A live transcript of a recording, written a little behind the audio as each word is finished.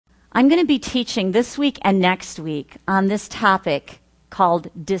I'm going to be teaching this week and next week on this topic called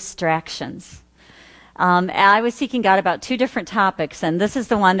distractions. I was seeking God about 2 different topics, and this is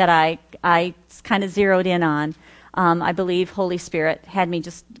the one that I kind of zeroed in on. I believe Holy Spirit had me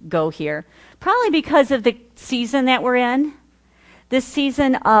just go here, probably because of the season that we're in. This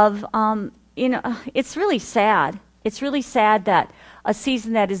season of, it's really sad. It's really sad that a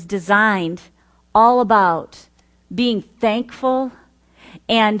season that is designed all about being thankful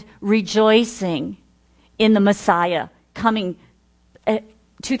and rejoicing in the Messiah coming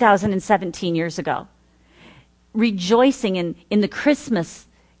 2017 years ago. Rejoicing in the Christmas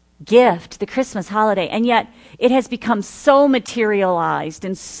gift, the Christmas holiday. And yet it has become so materialized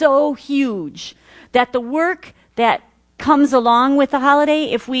and so huge that the work that comes along with the holiday,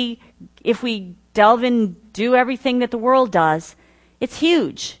 if we delve and do everything that the world does, it's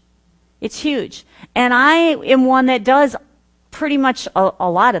huge. It's huge. And I am one that does pretty much a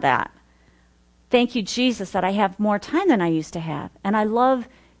lot of that. Thank you, Jesus, that I have more time than I used to have. And I love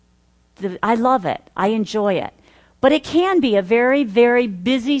it. I enjoy it. But it can be a very, very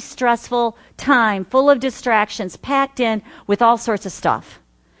busy, stressful time, full of distractions, packed in with all sorts of stuff.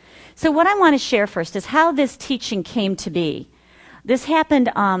 So what I want to share first is how this teaching came to be. This happened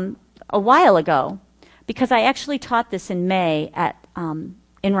a while ago because I actually taught this in May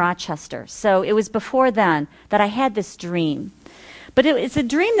in Rochester. So it was before then that I had this dream. But it's a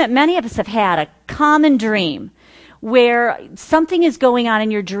dream that many of us have had, a common dream, where something is going on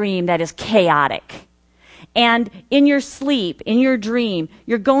in your dream that is chaotic. And in your sleep, in your dream,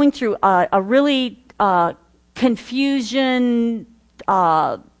 you're going through a really confusion,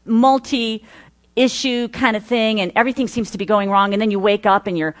 multi-issue kind of thing, and everything seems to be going wrong, and then you wake up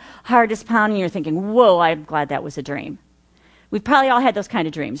and your heart is pounding, and you're thinking, whoa, I'm glad that was a dream. We've probably all had those kind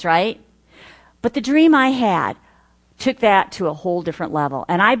of dreams, right? But the dream I had took that to a whole different level,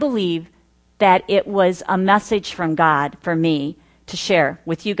 and I believe that it was a message from God for me to share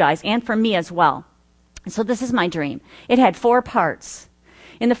with you guys, and for me as well. So this is my dream. It had 4 parts.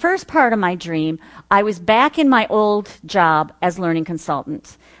 In the first part of my dream, I was back in my old job as learning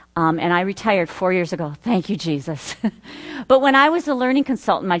consultant. And I retired 4 years ago. Thank you, Jesus. But when I was a learning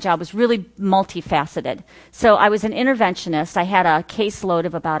consultant, my job was really multifaceted. So I was an interventionist. I had a caseload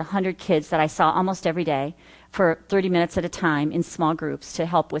of about 100 kids that I saw almost every day for 30 minutes at a time in small groups to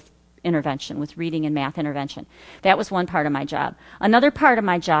help with intervention, with reading and math intervention. That was one part of my job. Another part of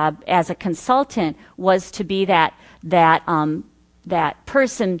my job as a consultant was to be that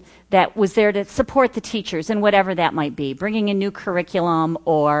person that was there to support the teachers and whatever that might be, bringing in new curriculum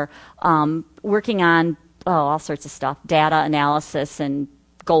or working on all sorts of stuff, data analysis and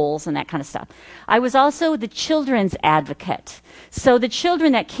goals and that kind of stuff. I was also the children's advocate. So the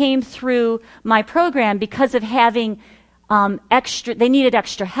children that came through my program because of having they needed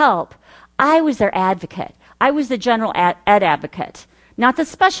extra help, I was their advocate. I was the general ed advocate, not the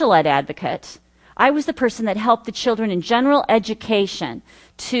special ed advocate. I was the person that helped the children in general education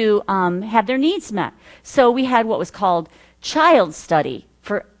to have their needs met. So we had what was called child study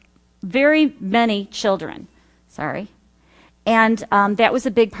for very many children. And that was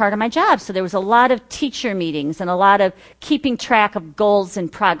a big part of my job. So there was a lot of teacher meetings and a lot of keeping track of goals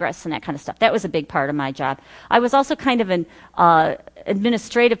and progress and that kind of stuff. That was a big part of my job. I was also kind of an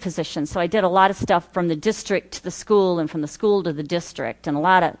administrative position, so I did a lot of stuff from the district to the school and from the school to the district and a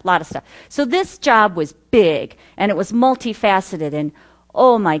lot of stuff. So this job was big and it was multifaceted, and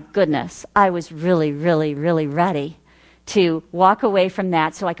oh my goodness, I was really, really, really ready to walk away from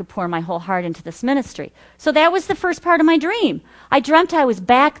that so I could pour my whole heart into this ministry. So that was the first part of my dream. I dreamt I was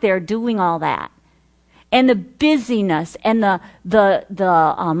back there doing all that. And the busyness and the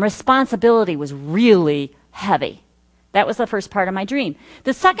responsibility was really heavy. That was the first part of my dream.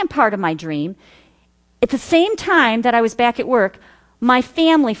 The second part of my dream, at the same time that I was back at work, my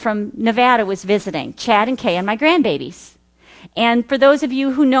family from Nevada was visiting, Chad and Kay and my grandbabies. And for those of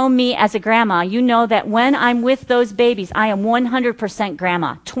you who know me as a grandma, you know that when I'm with those babies, I am 100%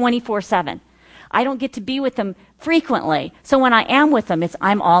 grandma, 24/7. I don't get to be with them frequently. So when I am with them,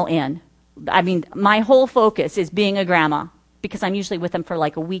 I'm all in. I mean, my whole focus is being a grandma because I'm usually with them for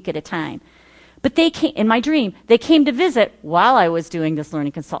like a week at a time. But they came, in my dream, they came to visit while I was doing this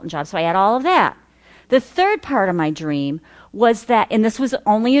learning consultant job. So I had all of that. The third part of my dream was that, and this was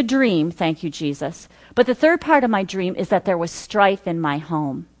only a dream, thank you, Jesus, but the third part of my dream is that there was strife in my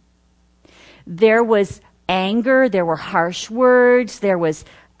home. There was anger, there were harsh words, there was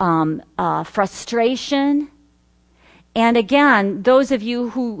frustration. And again, those of you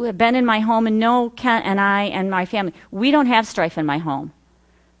who have been in my home and know Kent and I and my family, we don't have strife in my home.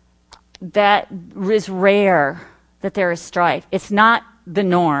 That is rare that there is strife. It's not the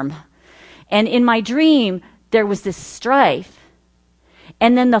norm. And in my dream, there was this strife.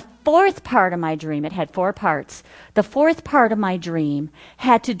 And then the fourth part of my dream, it had 4 parts. The fourth part of my dream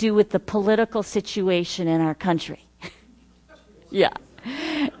had to do with the political situation in our country. Yeah.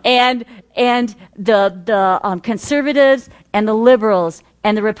 And the conservatives and the liberals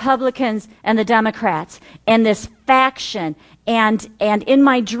and the Republicans and the Democrats and this faction. And in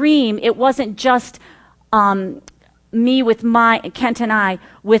my dream, it wasn't just me with Kent and I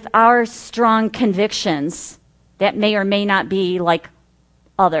with our strong convictions that may or may not be like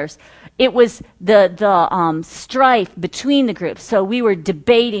others. It was the strife between the groups. So we were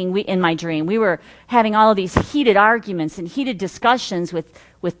debating in my dream. We were having all of these heated arguments and heated discussions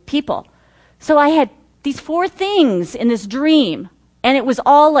with people. So I had these 4 things in this dream, and it was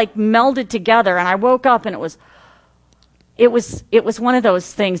all like melded together. And I woke up, and it was one of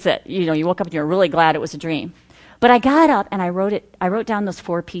those things that, you woke up and you're really glad it was a dream. But I got up and I wrote down those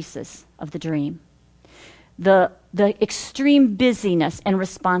 4 pieces of the dream. The extreme busyness and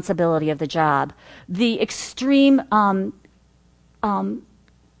responsibility of the job, the extreme time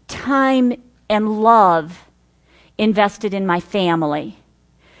and love invested in my family,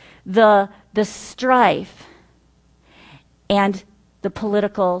 the strife, and the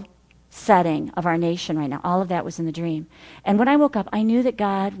political setting of our nation right now. All of that was in the dream. And when I woke up, I knew that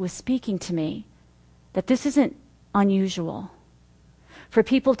God was speaking to me, that this isn't unusual for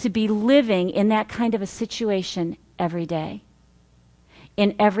people to be living in that kind of a situation every day,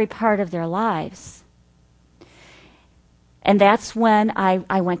 in every part of their lives. And that's when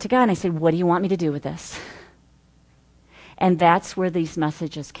I went to God and I said, what do you want me to do with this? And that's where these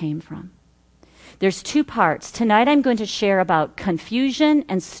messages came from. There's 2 parts. Tonight I'm going to share about confusion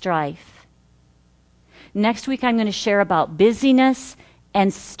and strife. Next week I'm going to share about busyness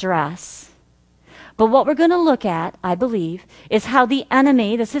and stress. But what we're going to look at, I believe, is how the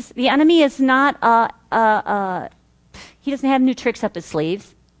enemy is not he doesn't have new tricks up his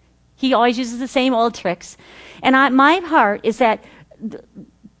sleeves. He always uses the same old tricks. And my heart is that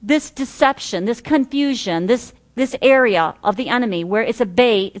this deception, this confusion, this area of the enemy where it's a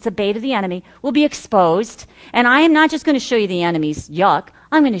bait of the enemy will be exposed. And I am not just going to show you the enemy's yuck.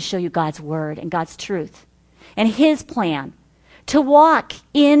 I'm going to show you God's word and God's truth and his plan to walk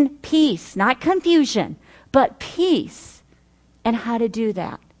in peace, not confusion, but peace, and how to do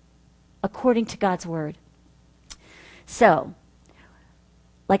that according to God's word. So,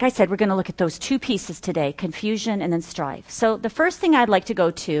 like I said, we're going to look at those 2 pieces today, confusion and then strife. So the first thing I'd like to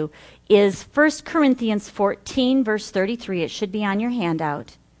go to is 1 Corinthians 14, verse 33. It should be on your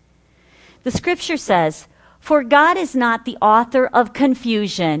handout. The scripture says, "For God is not the author of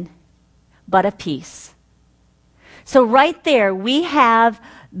confusion, but of peace." So right there, we have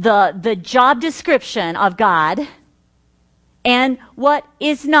the job description of God and what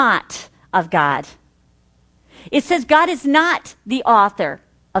is not of God. It says God is not the author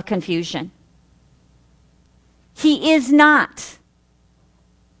of confusion. He is not.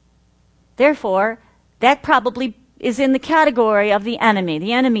 Therefore, that probably is in the category of the enemy.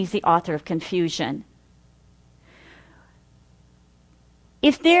 The enemy is the author of confusion.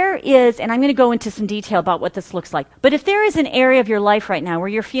 If there is, and I'm going to go into some detail about what this looks like, but if there is an area of your life right now where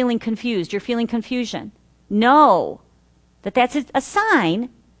you're feeling confused, you're feeling confusion, know that that's a sign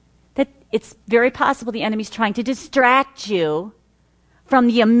that it's very possible the enemy's trying to distract you from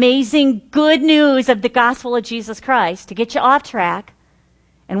the amazing good news of the gospel of Jesus Christ to get you off track.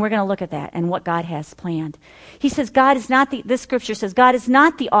 And we're going to look at that and what God has planned. He says this scripture says God is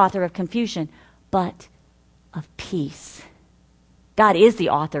not the author of confusion, but of peace. God is the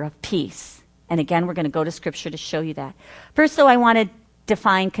author of peace. And again, we're going to go to scripture to show you that. First, though, I want to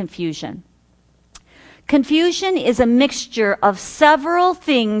define confusion. Confusion is a mixture of several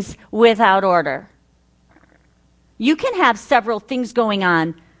things without order. You can have several things going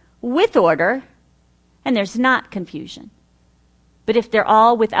on with order, and there's not confusion. But if they're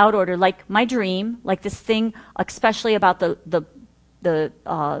all without order, like my dream, like this thing, especially about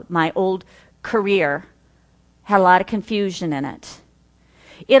my old career, had a lot of confusion in it.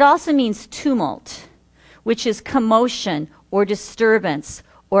 It also means tumult, which is commotion or disturbance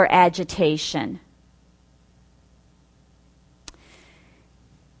or agitation.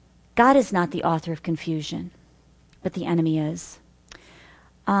 God is not the author of confusion, but the enemy is.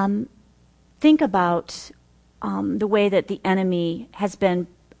 Think about the way that the enemy has been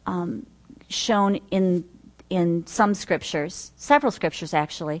shown in some scriptures, several scriptures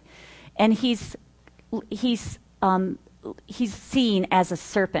actually, and he's seen as a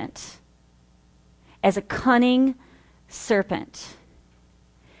serpent, as a cunning serpent.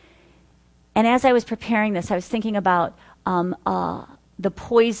 And as I was preparing this, I was thinking about the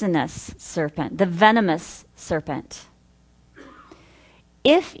poisonous serpent, the venomous serpent.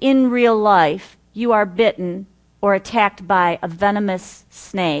 If in real life you are bitten or attacked by a venomous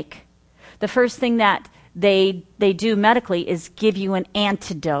snake, the first thing that they do medically is give you an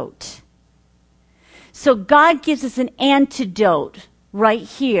antidote. So God gives us an antidote right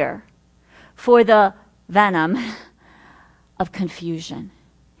here for the venom of confusion.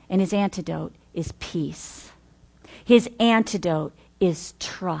 And his antidote is peace. His antidote is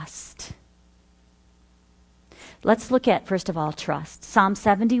trust. Let's look at, first of all, trust. Psalm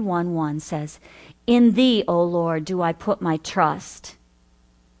 71:1 says, "In thee, O Lord, do I put my trust.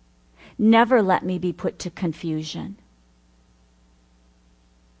 Never let me be put to confusion."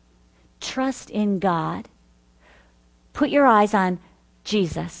 Trust in God. Put your eyes on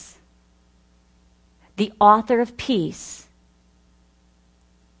Jesus, the author of peace,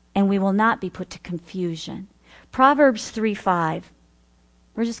 and we will not be put to confusion. Proverbs 3:5.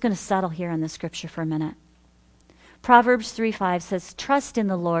 We're just going to settle here on the scripture for a minute. Proverbs 3:5 says, "Trust in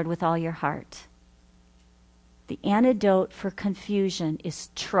the Lord with all your heart." The antidote for confusion is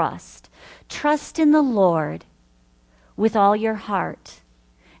trust. Trust in the Lord with all your heart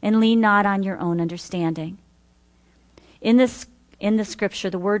and lean not on your own understanding. In the scripture,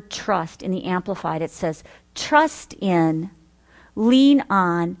 the word trust in the Amplified, it says, trust in, lean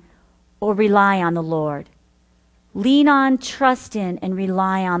on, or rely on the Lord. Lean on, trust in, and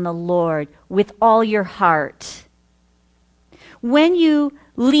rely on the Lord with all your heart. When you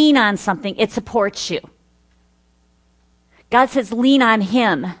lean on something, it supports you. God says, lean on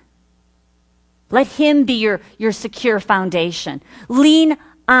him. Let him be your secure foundation. Lean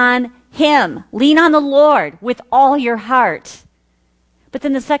on him. Lean on the Lord with all your heart. But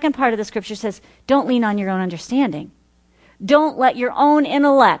then the second part of the scripture says, don't lean on your own understanding. Don't let your own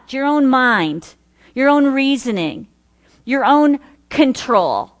intellect, your own mind, your own reasoning, your own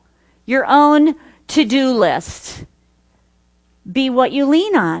control, your own to-do list be what you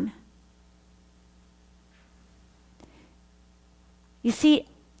lean on. You see,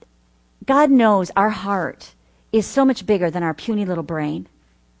 God knows our heart is so much bigger than our puny little brain.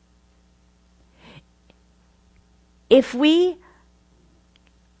 If we,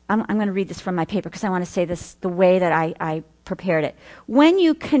 I'm going to read this from my paper because I want to say this the way that I prepared it. When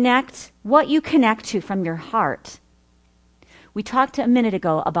you connect, what you connect to from your heart. We talked a minute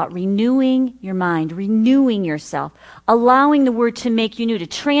ago about renewing your mind, renewing yourself, allowing the word to make you new, to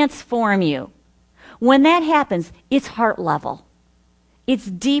transform you. When that happens, it's heart level. It's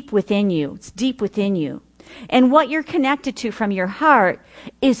deep within you. It's deep within you. And what you're connected to from your heart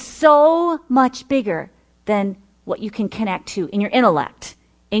is so much bigger than what you can connect to in your intellect,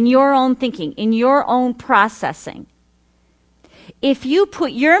 in your own thinking, in your own processing. If you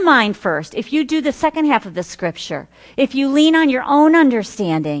put your mind first, if you do the second half of the scripture, if you lean on your own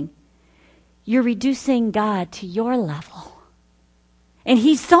understanding, you're reducing God to your level. And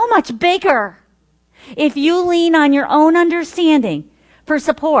he's so much bigger. If you lean on your own understanding for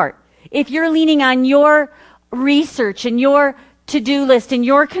support, if you're leaning on your research and your to-do list and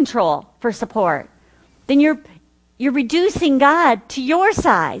your control for support, then you're reducing God to your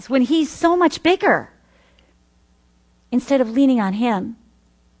size when he's so much bigger instead of leaning on him.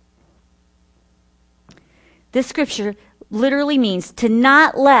 This scripture literally means to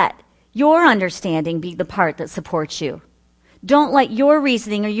not let your understanding be the part that supports you. Don't let your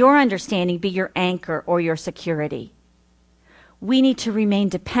reasoning or your understanding be your anchor or your security. We need to remain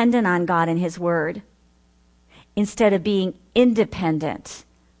dependent on God and his word instead of being independent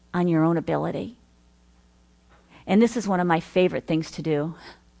on your own ability. And this is one of my favorite things to do,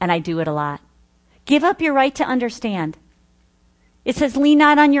 and I do it a lot. Give up your right to understand. It says, lean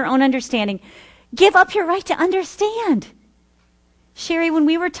not on your own understanding. Give up your right to understand. Sherry, when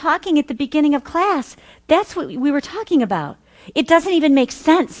we were talking at the beginning of class, that's what we were talking about. It doesn't even make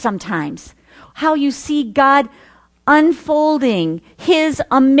sense sometimes how you see God unfolding his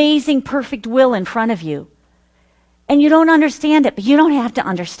amazing, perfect will in front of you. And you don't understand it, but you don't have to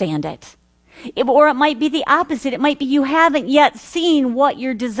understand it. Or it might be the opposite. It might be you haven't yet seen what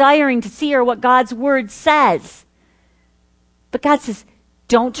you're desiring to see or what God's word says. But God says,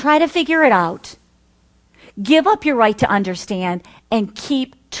 don't try to figure it out. Give up your right to understand and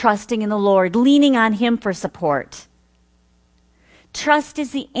keep trusting in the Lord, leaning on him for support. Trust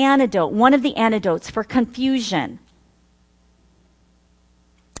is the antidote, one of the antidotes for confusion.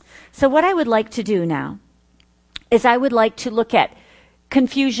 So what I would like to do now is I would like to look at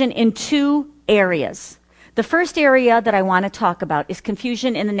confusion in two areas. The first area that I want to talk about is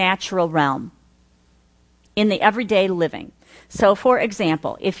confusion in the natural realm. in the everyday living. So, for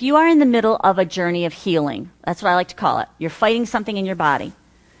example, if you are in the middle of a journey of healing, that's what I like to call it. You're fighting something in your body,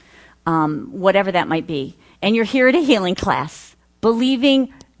 whatever that might be, and you're here at a healing class,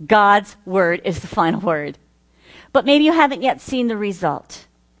 believing God's word is the final word. But maybe you haven't yet seen the result.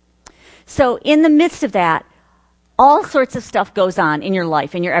 So in the midst of that, all sorts of stuff goes on in your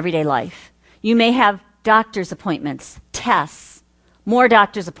life, in your everyday life. You may have doctor's appointments, tests, more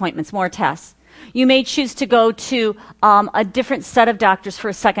doctor's appointments, more tests. You may choose to go to a different set of doctors for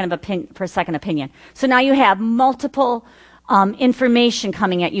a second opinion. So now you have multiple information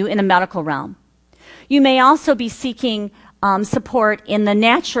coming at you in the medical realm. You may also be seeking support in the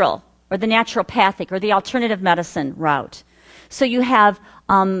natural or the naturopathic or the alternative medicine route. So you have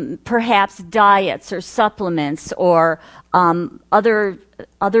perhaps diets or supplements or other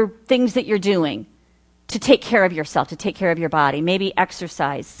things that you're doing to take care of yourself, to take care of your body, maybe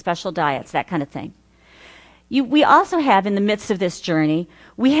exercise, special diets, that kind of thing. We also have, in the midst of this journey,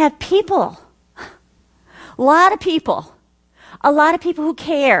 we have people, a lot of people who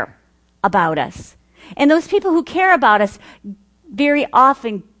care about us. And those people who care about us very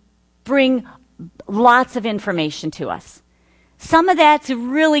often bring lots of information to us. Some of that's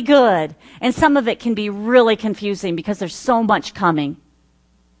really good, and some of it can be really confusing because there's so much coming.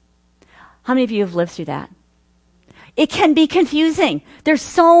 How many of you have lived through that? It can be confusing. There's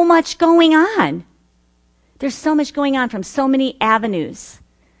so much going on. There's so much going on from so many avenues,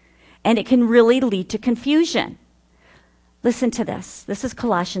 and it can really lead to confusion. Listen to this. This is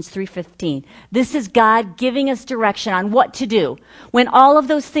Colossians 3:15. This is God giving us direction on what to do when all of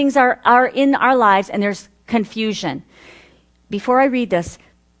those things are in our lives and there's confusion. Before I read this,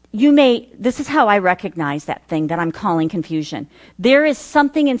 this is how I recognize that thing that I'm calling confusion. There is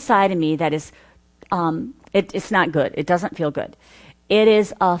something inside of me that is, it's not good. It doesn't feel good. It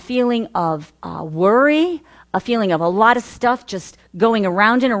is a feeling of worry, a feeling of a lot of stuff just going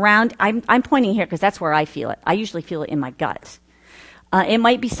around and around. I'm pointing here because that's where I feel it. I usually feel it in my gut. It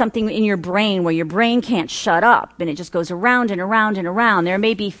might be something in your brain where your brain can't shut up and it just goes around and around and around. There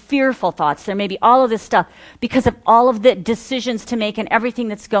may be fearful thoughts. There may be all of this stuff because of all of the decisions to make and everything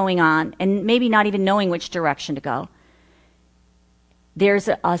that's going on and maybe not even knowing which direction to go. There's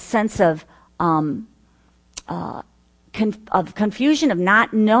a sense of confusion, of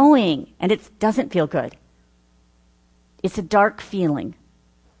not knowing, and it doesn't feel good. It's a dark feeling.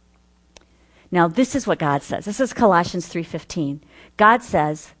 Now, this is what God says. This is Colossians 3:15. God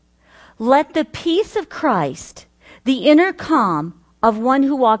says, "Let the peace of Christ, the inner calm of one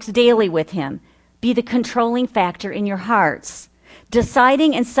who walks daily with him, be the controlling factor in your hearts,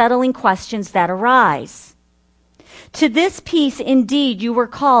 deciding and settling questions that arise. To this peace, indeed, you were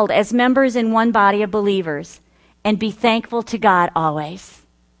called as members in one body of believers, and be thankful to God always."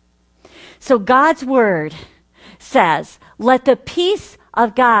 So God's word says, let the peace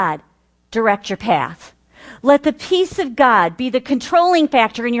of God direct your path. Let the peace of God be the controlling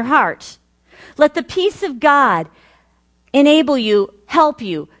factor in your heart. Let the peace of God enable you, help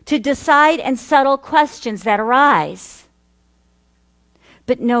you to decide and settle questions that arise.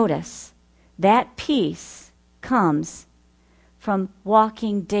 But notice, that peace comes from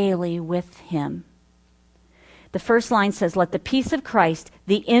walking daily with him. The first line says, let the peace of Christ,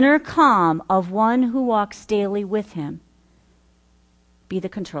 the inner calm of one who walks daily with him, be the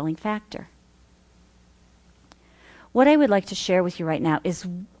controlling factor. What I would like to share with you right now is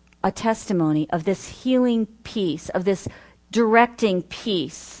a testimony of this healing peace, of this directing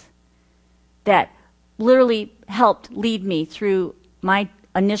peace that literally helped lead me through my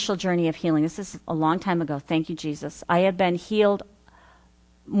initial journey of healing. This is a long time ago. Thank you, Jesus. I have been healed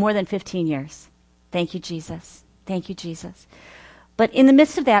more than 15 years. Thank you, Jesus. Thank you, Jesus. But in the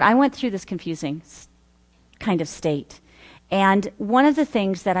midst of that, I went through this confusing kind of state. And one of the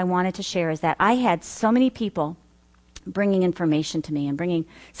things that I wanted to share is that I had so many people bringing information to me and bringing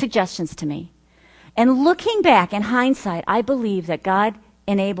suggestions to me. And looking back in hindsight, I believe that God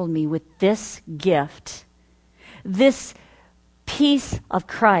enabled me with this gift, this peace of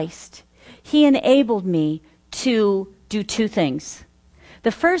Christ. He enabled me to do two things.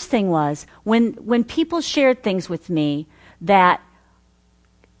 The first thing was when people shared things with me that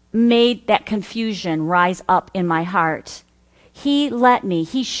made that confusion rise up in my heart,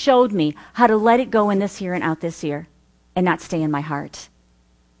 he showed me how to let it go in this ear and out this ear and not stay in my heart.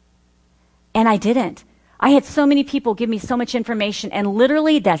 And I didn't. I had so many people give me so much information, and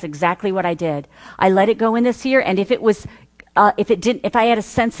literally that's exactly what I did. I let it go in this ear, and if I had a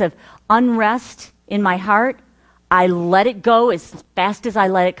sense of unrest in my heart, I let it go as fast as I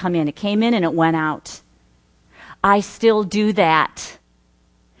let it come in. It came in and it went out. I still do that.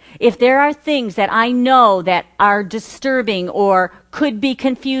 If there are things that I know that are disturbing or could be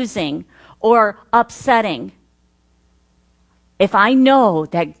confusing or upsetting, if I know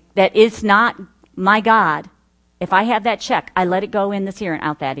that it's not my God, if I have that check, I let it go in this ear and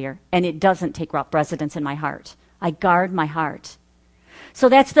out that ear, and it doesn't take up residence in my heart. I guard my heart. So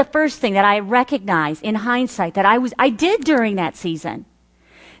that's the first thing that I recognize in hindsight that I did during that season.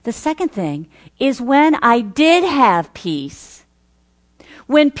 The second thing is when I did have peace,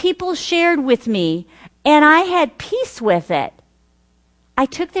 when people shared with me and I had peace with it, I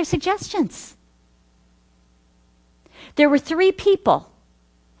took their suggestions. There were 3 people.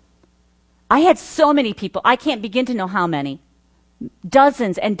 I had so many people. I can't begin to know how many.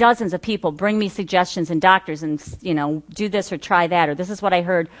 Dozens and dozens of people bring me suggestions and doctors and, do this or try that, or this is what I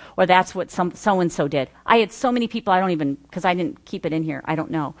heard, or that's what so-and-so did. I had so many people, because I didn't keep it in here, I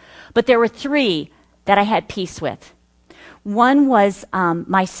don't know. But there were 3 that I had peace with. One was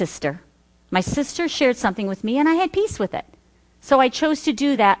my sister. My sister shared something with me, and I had peace with it. So I chose to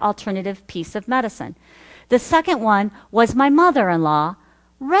do that alternative piece of medicine. The second one was my mother-in-law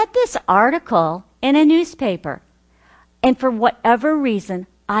read this article in a newspaper. And for whatever reason,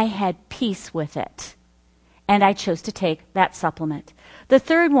 I had peace with it. And I chose to take that supplement. The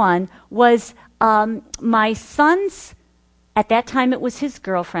third one was my son's, at that time it was his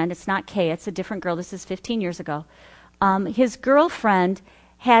girlfriend. It's not Kay, it's a different girl. This is 15 years ago. His girlfriend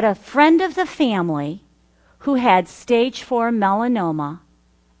had a friend of the family who had stage 4 melanoma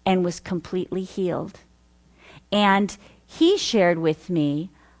and was completely healed. And he shared with me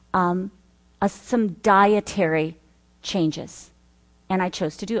some dietary changes. And I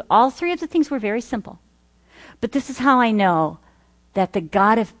chose to do it. All 3 of the things were very simple. But this is how I know that the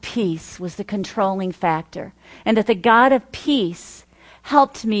God of peace was the controlling factor. And that the God of peace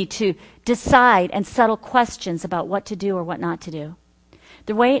helped me to decide and settle questions about what to do or what not to do.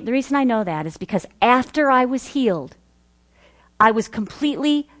 The reason I know that is because after I was healed, I was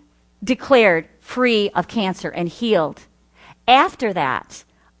completely declared free of cancer and healed. After that,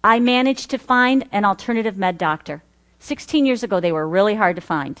 I managed to find an alternative med doctor. 16 years ago, they were really hard to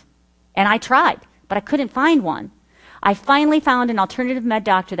find. And I tried, but I couldn't find one. I finally found an alternative med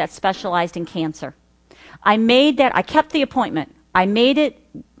doctor that specialized in cancer. I kept the appointment. I made it.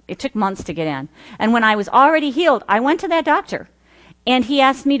 It took months to get in. And when I was already healed, I went to that doctor. And he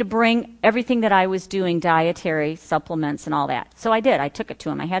asked me to bring everything that I was doing, dietary, supplements, and all that. So I did. I took it to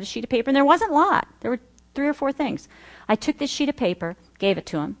him. I had a sheet of paper, and there wasn't a lot. There were 3 or 4 things. I took this sheet of paper, gave it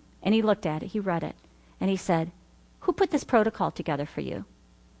to him, and he looked at it. He read it. And he said, "Who put this protocol together for you?"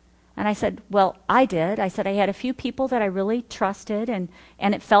 And I said, "Well, I did." I said, "I had a few people that I really trusted, and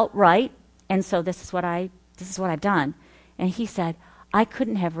it felt right, and so this is what I've done." And he said, "I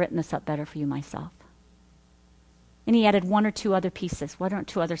couldn't have written this up better for you myself." And he added 1 or 2 other pieces, 1 or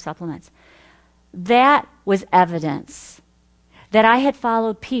 2 other supplements. That was evidence that I had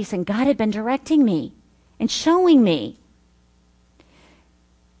followed peace, and God had been directing me and showing me.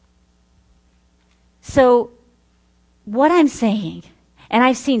 So what I'm saying, and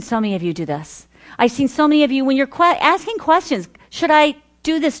I've seen so many of you do this. I've seen so many of you when you're asking questions, should I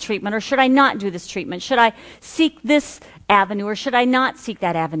do this treatment or should I not do this treatment? Should I seek this avenue or should I not seek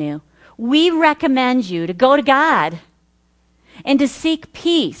that avenue? We recommend you to go to God and to seek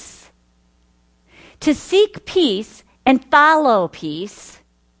peace. To seek peace and follow peace.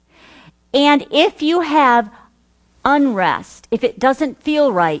 And if you have unrest, if it doesn't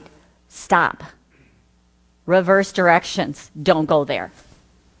feel right, stop. Reverse directions. Don't go there.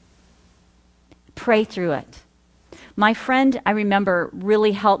 Pray through it. My friend, I remember,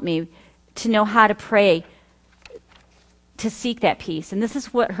 really helped me to know how to pray to seek that peace. And this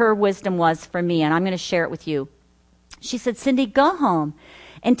is what her wisdom was for me, and I'm going to share it with you. She said, "Cindy, go home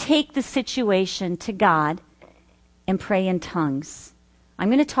and take the situation to God and pray in tongues." I'm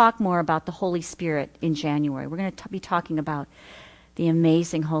going to talk more about the Holy Spirit in January. We're going to be talking about the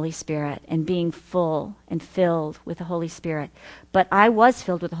amazing Holy Spirit and being full and filled with the Holy Spirit. But I was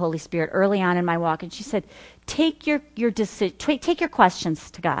filled with the Holy Spirit early on in my walk, and she said, take your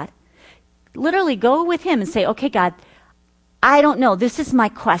questions to God. Literally go with him and say, "Okay, God, I don't know. This is my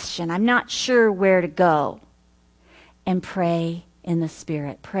question. I'm not sure where to go." And pray in the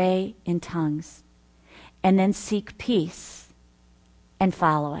Spirit. Pray in tongues. And then seek peace and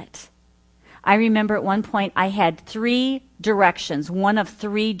follow it. I remember at one point I had 3 directions, one of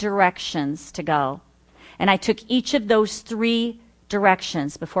 3 directions to go. And I took each of those 3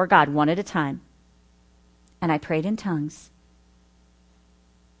 directions before God, one at a time. And I prayed in tongues.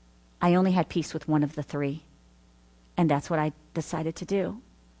 I only had peace with one of the 3. And that's what I decided to do.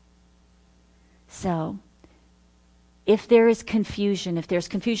 So, if there is confusion, if there's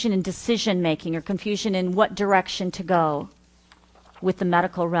confusion in decision making or confusion in what direction to go with the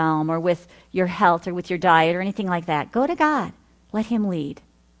medical realm or with your health or with your diet or anything like that, go to God. Let him lead.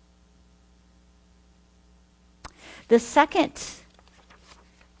 The second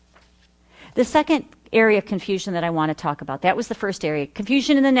area of confusion that I want to talk about, that was the first area.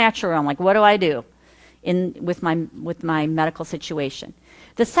 Confusion in the natural realm, like what do I do with my medical situation?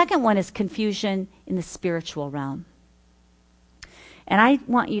 The second one is confusion in the spiritual realm. And I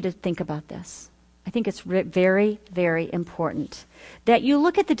want you to think about this. I think it's very, very important that you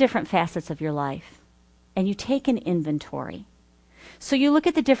look at the different facets of your life and you take an inventory. So you look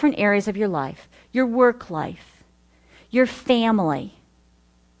at the different areas of your life, your work life, your family,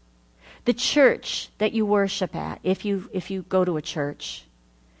 the church that you worship at, if you go to a church,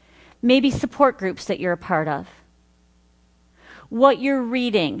 maybe support groups that you're a part of, what you're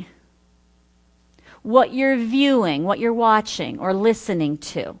reading, what you're viewing, what you're watching or listening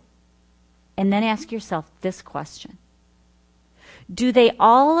to. And then ask yourself this question. Do they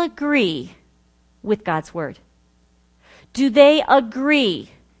all agree with God's word? Do they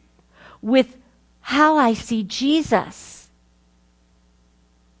agree with how I see Jesus?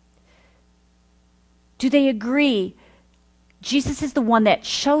 Do they agree Jesus is the one that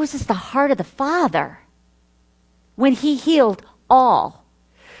shows us the heart of the Father when he healed all?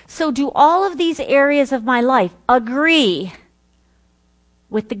 So do all of these areas of my life agree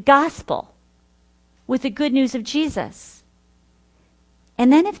with the gospel, with the good news of Jesus?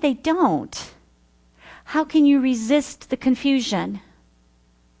 And then if they don't, how can you resist the confusion?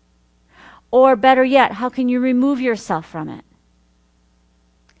 Or better yet, how can you remove yourself from it?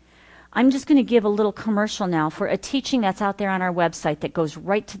 I'm just going to give a little commercial now for a teaching that's out there on our website that goes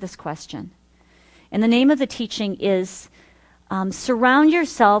right to this question. And the name of the teaching is Surround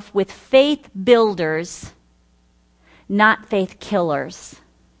Yourself with Faith Builders, Not Faith Killers.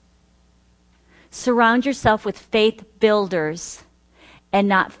 Surround yourself with faith builders and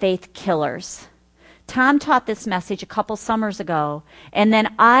not faith killers. Tom taught this message a couple summers ago, and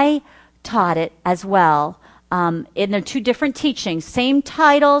then I taught it as well. In the two different teachings, same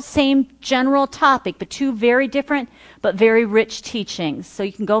title, same general topic, but two very different but very rich teachings. So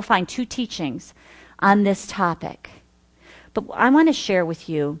you can go find two teachings on this topic. But I want to share with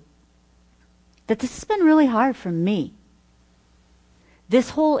you that this has been really hard for me.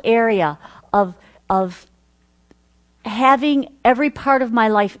 This whole area of having every part of my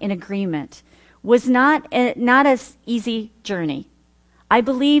life in agreement was not an easy journey. I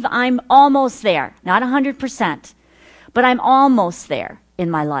believe I'm almost there, not 100%, but I'm almost there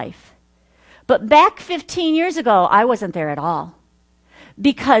in my life. But back 15 years ago, I wasn't there at all,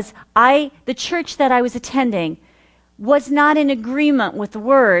 because the church that I was attending was not in agreement with the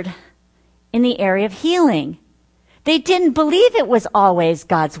word in the area of healing. They didn't believe it was always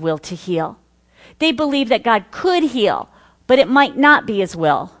God's will to heal. They believed that God could heal, but it might not be his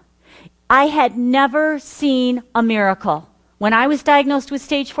will. I had never seen a miracle. When I was diagnosed with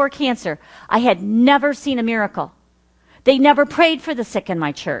stage 4 cancer, I had never seen a miracle. They never prayed for the sick in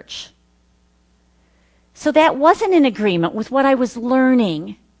my church. So that wasn't in agreement with what I was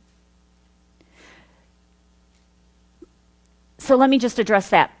learning. So let me just address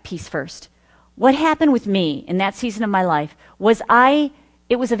that piece first. What happened with me in that season of my life was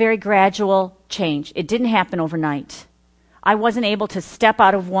it was a very gradual change. It didn't happen overnight. I wasn't able to step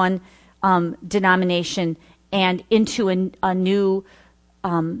out of one denomination and into a new,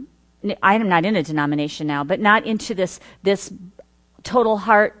 I'm not in a denomination now, but not into this total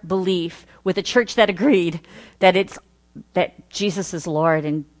heart belief with a church that agreed that Jesus is Lord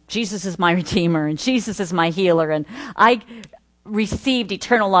and Jesus is my Redeemer and Jesus is my healer, and I received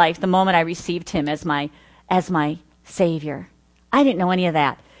eternal life the moment I received him as my Savior. I didn't know any of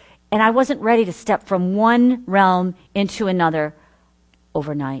that, and I wasn't ready to step from one realm into another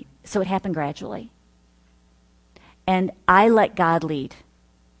overnight. So it happened gradually. And I let God lead.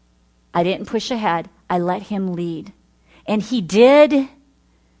 I didn't push ahead. I let him lead. And he did.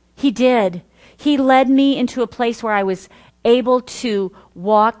 He did. He led me into a place where I was able to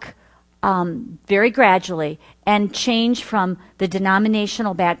walk very gradually and change from the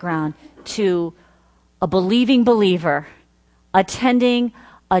denominational background to a believing believer, attending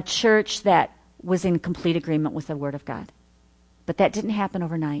a church that was in complete agreement with the Word of God. But that didn't happen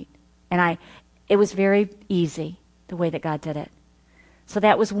overnight. And it was very easy the way that God did it. So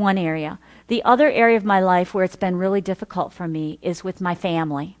that was one area. The other area of my life where it's been really difficult for me is with my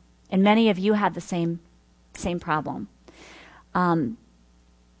family. And many of you have the same problem. My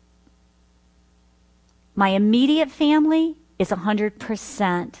immediate family is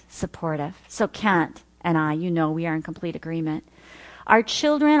 100% supportive. So Kent, and I, we are in complete agreement. Our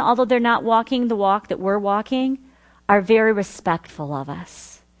children, although they're not walking the walk that we're walking, are very respectful of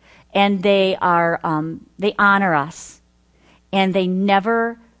us. And they honor us. And they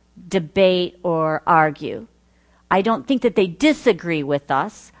never debate or argue. I don't think that they disagree with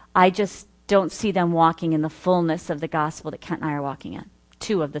us. I just don't see them walking in the fullness of the gospel that Kent and I are walking in.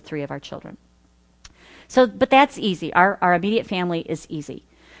 2 of the 3 of our children. But that's easy. Our immediate family is easy.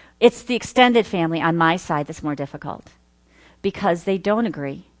 It's the extended family on my side that's more difficult because they don't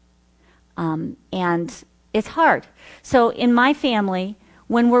agree. And it's hard. So in my family,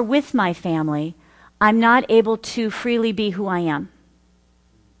 when we're with my family, I'm not able to freely be who I am.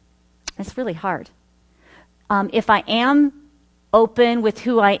 It's really hard. If I am open with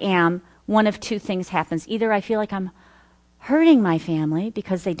who I am, one of 2 things happens. Either I feel like I'm hurting my family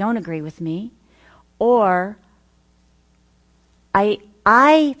because they don't agree with me, or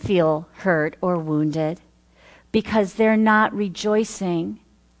I feel hurt or wounded because they're not rejoicing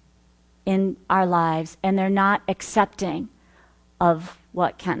in our lives and they're not accepting of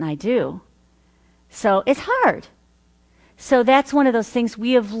what Kent and I do. So it's hard. So that's one of those things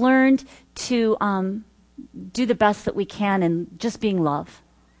we have learned to do the best that we can and just being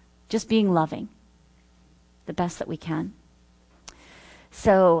loving, the best that we can.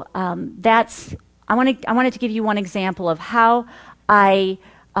 So I wanted to give you one example of how I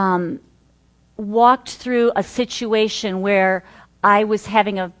walked through a situation where I was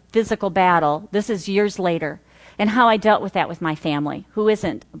having a physical battle. This is years later, and how I dealt with that with my family, who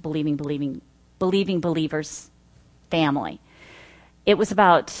isn't a believing believers family. It was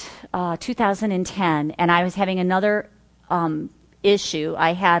about 2010, and I was having another issue.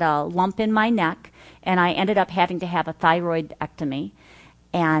 I had a lump in my neck, and I ended up having to have a thyroidectomy.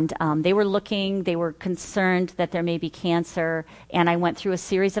 And they were concerned that there may be cancer, and I went through a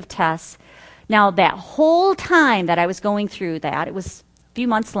series of tests. Now, that whole time that I was going through that, it was a few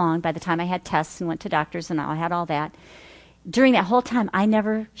months long by the time I had tests and went to doctors and I had all that. During that whole time, I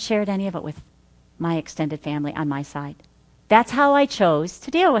never shared any of it with my extended family on my side. That's how I chose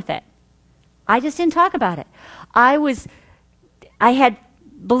to deal with it. I just didn't talk about it. I had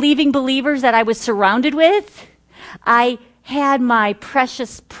believing believers that I was surrounded with. I had my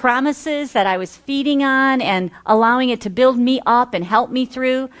precious promises that I was feeding on and allowing it to build me up and help me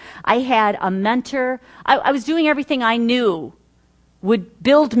through. I had a mentor. I was doing everything I knew would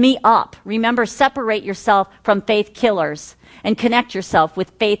build me up. Remember, separate yourself from faith killers and connect yourself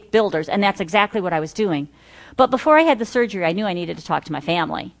with faith builders. And that's exactly what I was doing. But before I had the surgery, I knew I needed to talk to my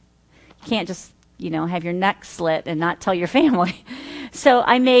family. You can't just, have your neck slit and not tell your family. So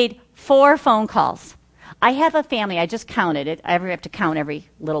I made 4 phone calls. I have a family, I just counted it. I have to count every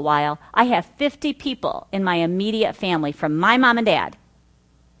little while. I have 50 people in my immediate family from my mom and dad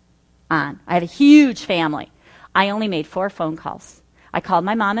on. I have a huge family. I only made 4 phone calls. I called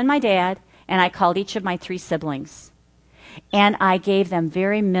my mom and my dad, and I called each of my 3 siblings. And I gave them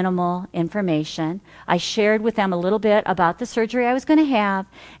very minimal information. I shared with them a little bit about the surgery I was going to have,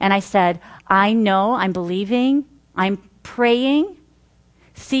 and I said, I know I'm believing, I'm praying,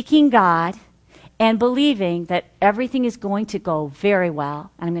 seeking God, and believing that everything is going to go very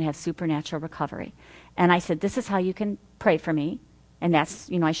well, and I'm going to have supernatural recovery. And I said, this is how you can pray for me. And that's,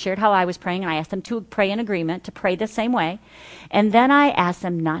 I shared how I was praying, and I asked them to pray in agreement, to pray the same way. And then I asked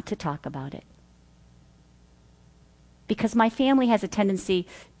them not to talk about it. Because my family has a tendency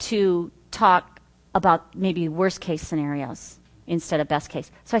to talk about maybe worst case scenarios instead of best case.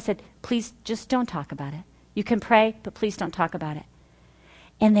 So I said, please just don't talk about it. You can pray, but please don't talk about it.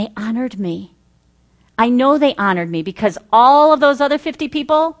 And they honored me. I know they honored me because all of those other 50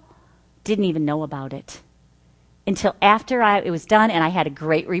 people didn't even know about it until after it was done and I had a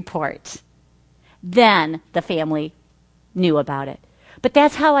great report. Then the family knew about it. But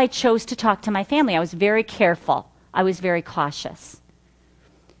that's how I chose to talk to my family. I was very careful. I was very cautious.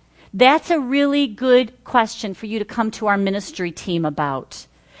 That's a really good question for you to come to our ministry team about.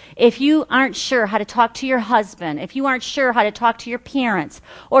 If you aren't sure how to talk to your husband, if you aren't sure how to talk to your parents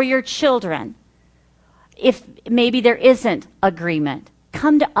or your children, if maybe there isn't agreement,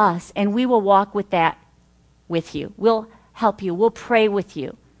 come to us and we will walk with that with you. We'll help you. We'll pray with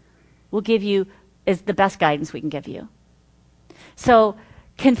you. We'll give you is the best guidance we can give you. So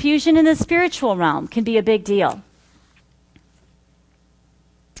confusion in the spiritual realm can be a big deal.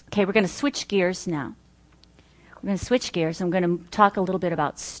 Okay, we're going to switch gears now. We're going to switch gears. I'm going to talk a little bit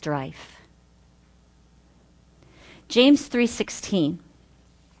about strife. James 3:16.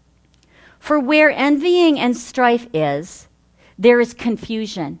 For where envying and strife is, there is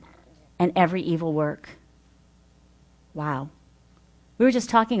confusion and every evil work. Wow. We were just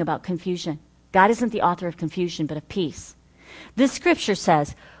talking about confusion. God isn't the author of confusion, but of peace. This scripture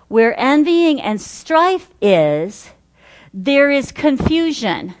says, where envying and strife is, there is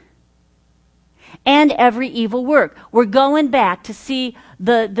confusion and every evil work. We're going back to see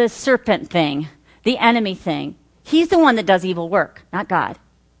the serpent thing, the enemy thing. He's the one that does evil work, not God.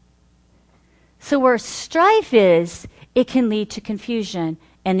 So where strife is, it can lead to confusion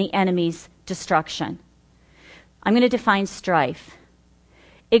and the enemy's destruction. I'm going to define strife.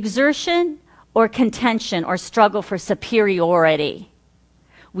 Exertion or contention or struggle for superiority.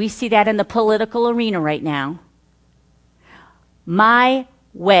 We see that in the political arena right now. My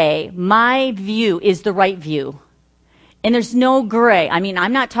way, my view is the right view. And there's no gray. I mean,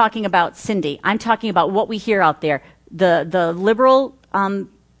 I'm not talking about Cindy. I'm talking about what we hear out there. The liberal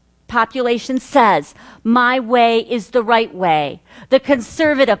population says, my way is the right way. The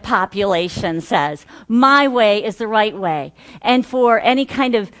conservative population says, my way is the right way. And for any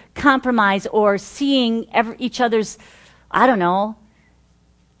kind of compromise or seeing each other's, I don't know,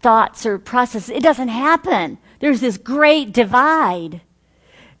 thoughts or processes, it doesn't happen. There's this great divide.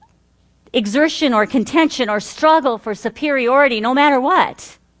 Exertion or contention or struggle for superiority, no matter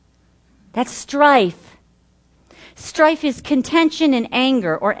what. That's strife. Strife is contention and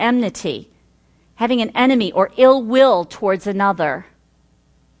anger or enmity, having an enemy or ill will towards another.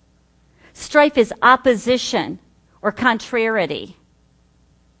 Strife is opposition or contrariety.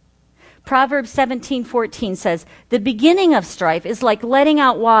 Proverbs 17:14 says, the beginning of strife is like letting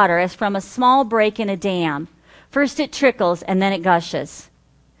out water as from a small break in a dam. First it trickles and then it gushes.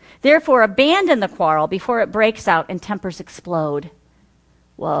 Therefore, abandon the quarrel before it breaks out and tempers explode.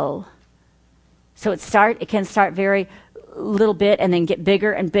 Whoa. So it can start very little bit and then get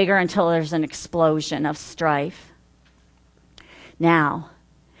bigger and bigger until there's an explosion of strife. Now,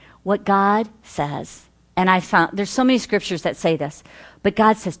 what God says, and I found there's so many scriptures that say this, but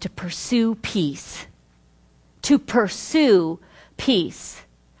God says to pursue peace. To pursue peace.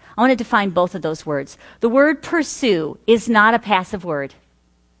 I want to define both of those words. The word pursue is not a passive word.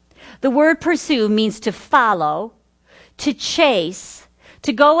 The word pursue means to follow, to chase,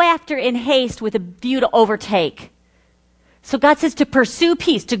 to go after in haste with a view to overtake. So God says to pursue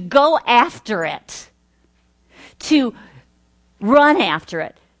peace, to go after it, to run after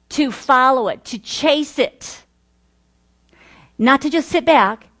it, to follow it, to chase it. Not to just sit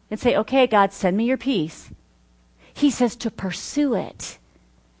back and say, okay, God, send me your peace. He says to pursue it.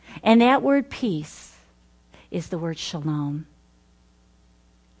 And that word peace is the word shalom.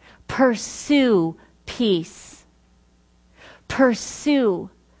 Pursue peace. Pursue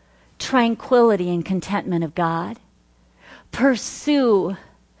tranquility and contentment of God. Pursue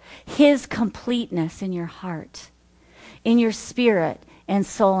His completeness in your heart, in your spirit and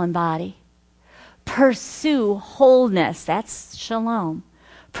soul and body. Pursue wholeness. That's shalom.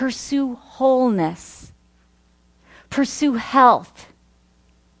 Pursue wholeness. Pursue health.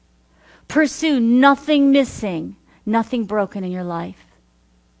 Pursue nothing missing, nothing broken in your life.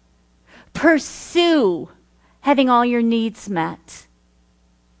 Pursue having all your needs met.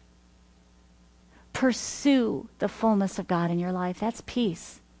 Pursue the fullness of God in your life. That's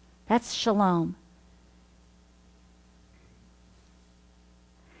peace. That's shalom.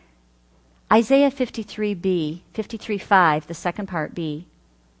 Isaiah 53b, 53:5, the second part B,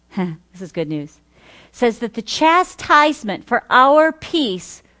 this is good news, says that the chastisement for our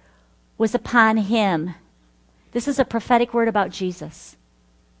peace was upon Him. This is a prophetic word about Jesus.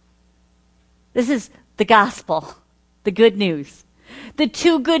 This is the gospel, the good news, the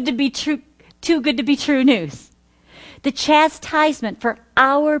too good to be true news. The chastisement for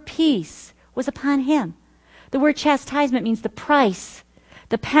our peace was upon Him. The word chastisement means the price,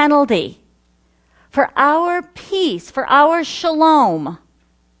 the penalty. For our peace, for our shalom.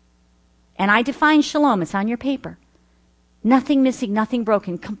 And I define shalom, it's on your paper. Nothing missing, nothing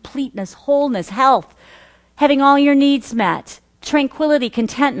broken, completeness, wholeness, health, having all your needs met, tranquility,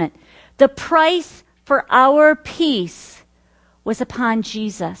 contentment. The price for our peace was upon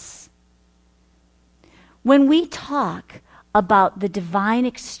Jesus. When we talk about the divine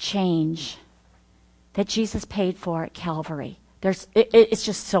exchange that Jesus paid for at Calvary, it's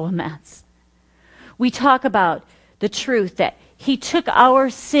just so immense. We talk about the truth that He took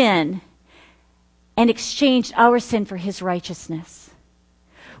our sin and exchanged our sin for His righteousness.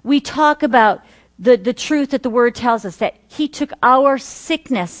 We talk about the truth that the Word tells us, that He took our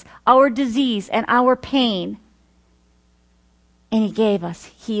sickness, our disease, and our pain, and He gave us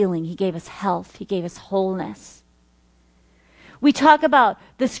healing. He gave us health. He gave us wholeness. We talk about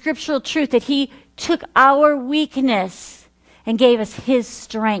the scriptural truth that He took our weakness and gave us His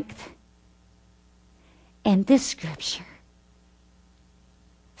strength. And this scripture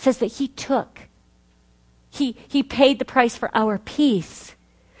says that he took. He paid the price for our peace.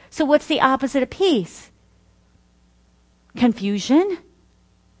 So what's the opposite of peace? Confusion?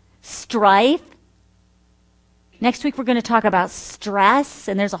 Strife? Next week we're going to talk about stress,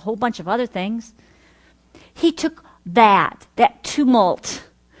 and there's a whole bunch of other things. He took that tumult.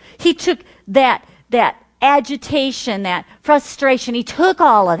 He took that agitation, that frustration. He took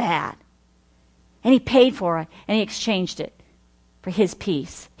all of that, and he paid for it, and he exchanged it for his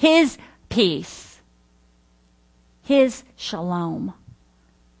peace. His peace. His shalom.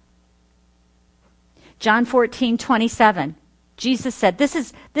 John 14:27. Jesus said, this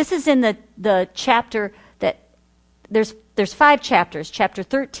is in the chapter that there's 5 chapters, chapter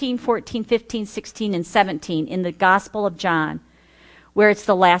 13, 14, 15, 16, and 17 in the Gospel of John, where it's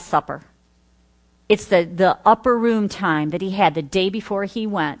the Last Supper. It's the upper room time that he had the day before he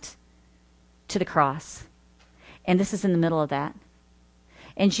went to the cross. And this is in the middle of that.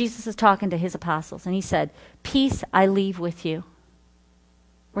 And Jesus is talking to his apostles, and he said, peace I leave with you.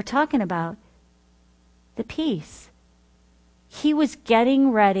 We're talking about the peace. He was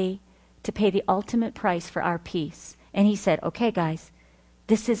getting ready to pay the ultimate price for our peace. And he said, okay, guys,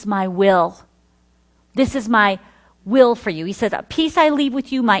 this is my will. This is my will for you. He says, peace I leave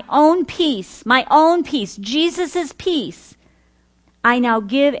with you, my own peace, Jesus' peace, I now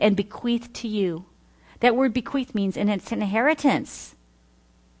give and bequeath to you. That word bequeath means it's an inheritance.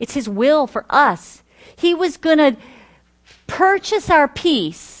 It's his will for us. He was going to purchase our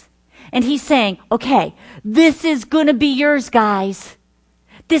peace. And he's saying, okay, this is going to be yours, guys.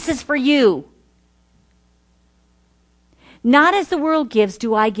 This is for you. Not as the world gives,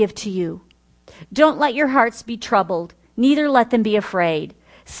 do I give to you. Don't let your hearts be troubled, neither let them be afraid.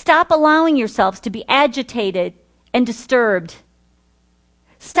 Stop allowing yourselves to be agitated and disturbed.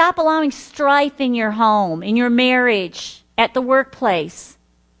 Stop allowing strife in your home, in your marriage, at the workplace.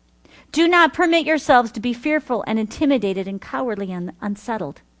 Do not permit yourselves to be fearful and intimidated and cowardly and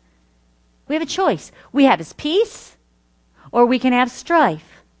unsettled. We have a choice. We have his peace, or we can have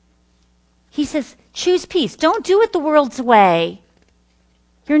strife. He says, choose peace. Don't do it the world's way.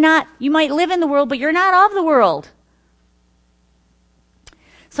 You might live in the world, but you're not of the world.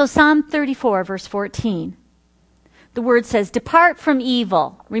 So Psalm 34, verse 14. The word says, depart from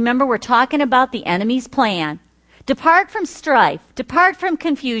evil. Remember, we're talking about the enemy's plan. Depart from strife. Depart from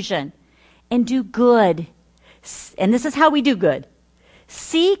confusion. And do good. And this is how we do good.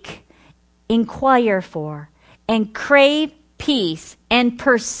 Seek, inquire for, and crave peace, and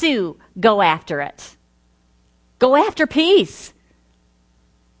pursue, go after it. Go after peace.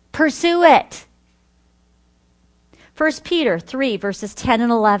 Pursue it. 1 Peter 3, verses 10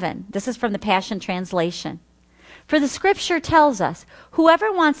 and 11. This is from the Passion Translation. For the scripture tells us,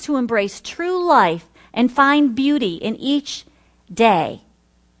 whoever wants to embrace true life and find beauty in each day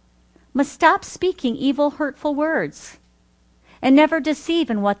must stop speaking evil, hurtful words and never deceive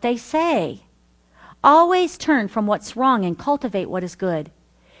in what they say. Always turn from what's wrong and cultivate what is good.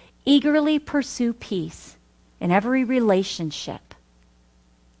 Eagerly pursue peace in every relationship,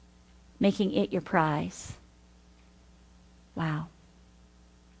 making it your prize. Wow.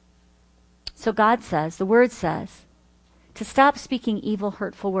 So God says, the word says, to stop speaking evil,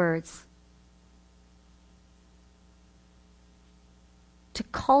 hurtful words, to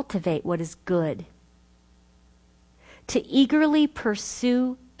cultivate what is good, to eagerly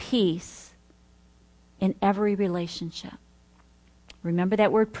pursue peace in every relationship. Remember,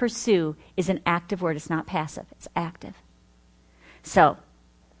 that word pursue is an active word. It's not passive. It's active. So,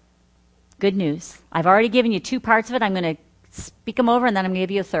 good news. I've already given you 2 parts of it. I'm going to speak them over, and then I'm going to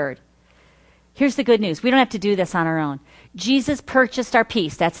give you a third. Here's the good news. We don't have to do this on our own. Jesus purchased our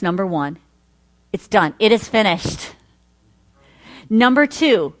peace. That's number 1. It's done. It is finished. Number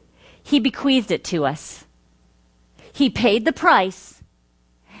 2, he bequeathed it to us. He paid the price,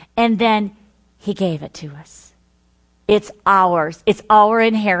 and then he gave it to us. It's ours. It's our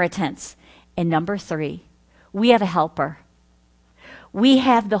inheritance. And number 3, we have a helper. We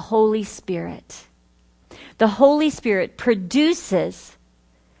have the Holy Spirit. The Holy Spirit produces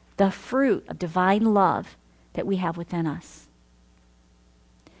the fruit of divine love that we have within us.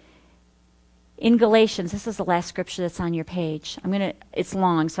 In Galatians, this is the last scripture that's on your page. It's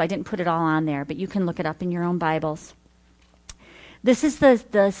long, so I didn't put it all on there, but you can look it up in your own Bibles. This is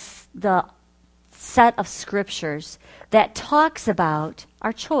the set of scriptures that talks about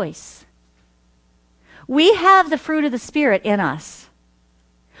our choice. We have the fruit of the Spirit in us.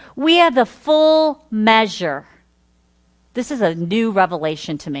 We have the full measure. This is a new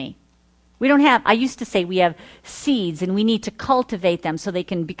revelation to me. I used to say we have seeds and we need to cultivate them so they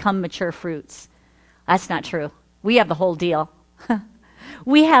can become mature fruits. That's not true. We have the whole deal.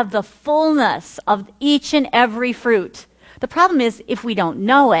 We have the fullness of each and every fruit. The problem is if we don't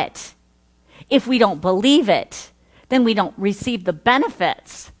know it, if we don't believe it, then we don't receive the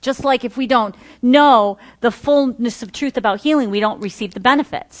benefits. Just like if we don't know the fullness of truth about healing, we don't receive the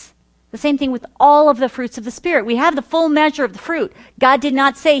benefits. The same thing with all of the fruits of the Spirit. We have the full measure of the fruit. God did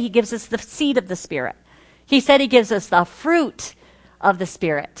not say he gives us the seed of the Spirit. He said he gives us the fruit of the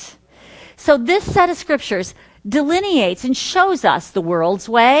Spirit. So this set of scriptures delineates and shows us the world's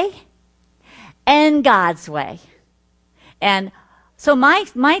way and God's way. And so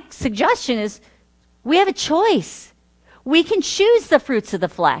my suggestion is we have a choice. We can choose the fruits of the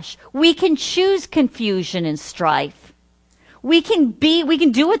flesh. We can choose confusion and strife. We can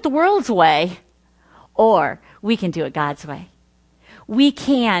do it the world's way, or we can do it God's way. We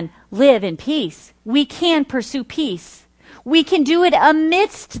can live in peace. We can pursue peace. We can do it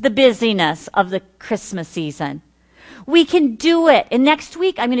amidst the busyness of the Christmas season. We can do it. And next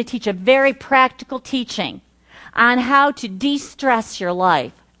week, I'm going to teach a very practical teaching on how to de-stress your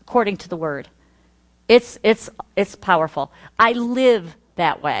life according to the Word. It's powerful. I live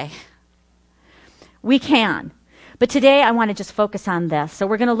that way. We can. But today, I want to just focus on this. So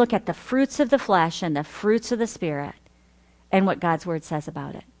we're going to look at the fruits of the flesh and the fruits of the Spirit and what God's Word says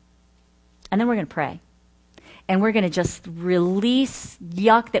about it. And then we're going to pray. And we're going to just release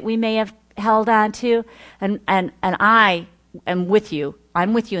yuck that we may have held on to. And I am with you.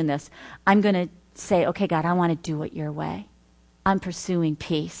 I'm with you in this. I'm going to say, okay, God, I want to do it your way. I'm pursuing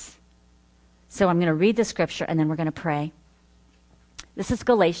peace. So I'm going to read the scripture and then we're going to pray. This is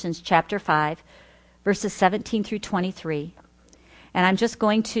Galatians chapter 5, verses 17 through 23. And I'm just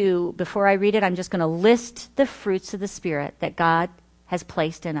going to, before I read it, I'm just going to list the fruits of the Spirit that God has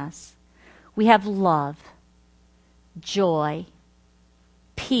placed in us. We have love, joy,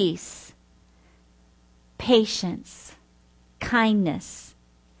 peace, patience, kindness,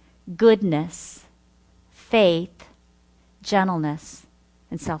 goodness, faith, gentleness,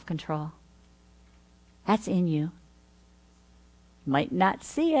 and self-control. That's in you. You might not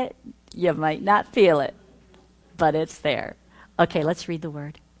see it. You might not feel it. But it's there. Okay, let's read the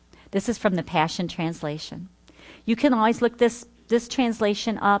word. This is from the Passion Translation. You can always look this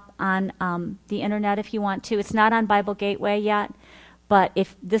translation up on the internet if you want to. It's not on Bible Gateway yet, but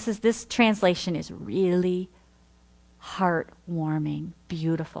if this translation is really heartwarming,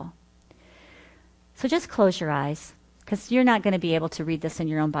 beautiful. So just close your eyes, because you're not going to be able to read this in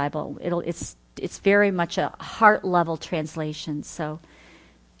your own Bible. It's very much a heart-level translation, so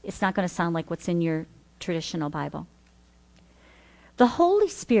it's not going to sound like what's in your traditional Bible. The Holy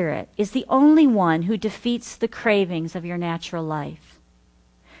Spirit is the only one who defeats the cravings of your natural life.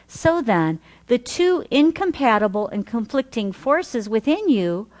 So then, the two incompatible and conflicting forces within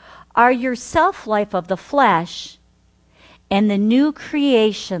you are your self-life of the flesh and the new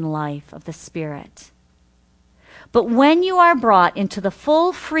creation life of the Spirit. But when you are brought into the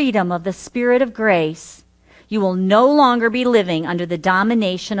full freedom of the Spirit of grace, you will no longer be living under the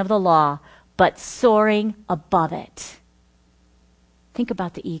domination of the law, but soaring above it. Think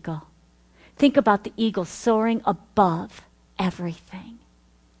about the eagle. Think about the eagle soaring above everything.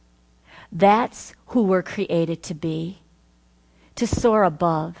 That's who we're created to be. To soar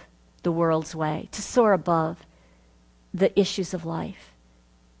above the world's way. To soar above the issues of life.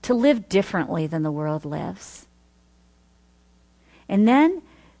 To live differently than the world lives. And then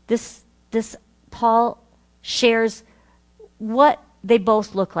this Paul shares what they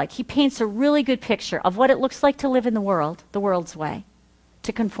both look like. He paints a really good picture of what it looks like to live in the world's way,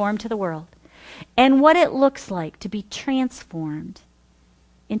 to conform to the world, and what it looks like to be transformed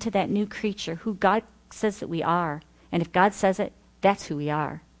into that new creature who God says that we are. And if God says it, that's who we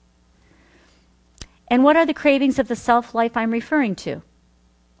are. And what are the cravings of the self-life I'm referring to?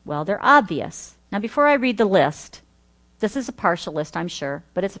 Well, they're obvious. Now, before I read the list, this is a partial list, I'm sure,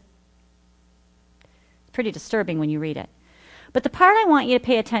 but it's pretty disturbing when you read it. But the part I want you to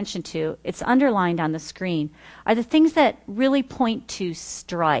pay attention to, it's underlined on the screen, are the things that really point to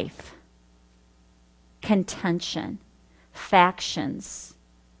strife, contention, factions,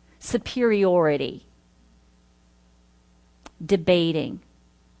 superiority, debating.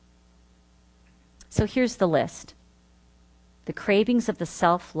 So here's the list. The cravings of the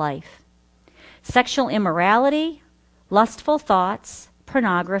self-life. Sexual immorality, lustful thoughts,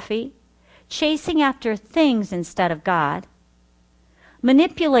 pornography, chasing after things instead of God,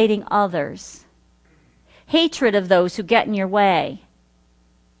 manipulating others, hatred of those who get in your way,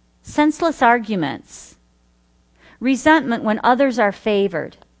 senseless arguments, resentment when others are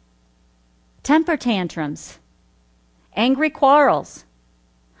favored, temper tantrums, angry quarrels,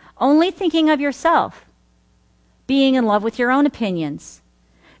 only thinking of yourself, being in love with your own opinions,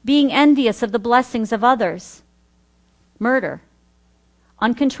 being envious of the blessings of others, murder,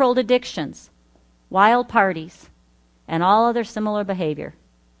 uncontrolled addictions, wild parties, and all other similar behavior.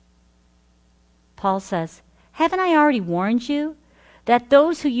 Paul says, haven't I already warned you that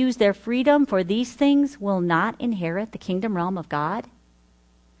those who use their freedom for these things will not inherit the kingdom realm of God?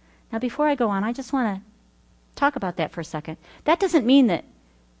 Now, before I go on, I just want to talk about that for a second. That doesn't mean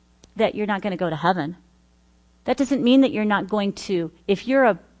that you're not going to go to heaven. That doesn't mean that you're not going to, if you're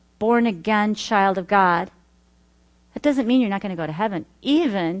a born-again child of God, that doesn't mean you're not going to go to heaven,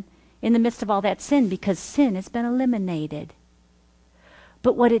 even in the midst of all that sin, because sin has been eliminated.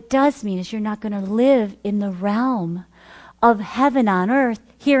 But what it does mean is you're not going to live in the realm of heaven on earth,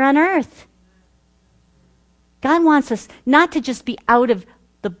 here on earth. God wants us not to just be out of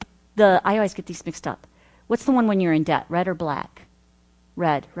the I always get these mixed up. What's the one when you're in debt, red or black?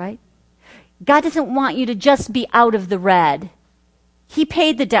 Red, right? God doesn't want you to just be out of the red. He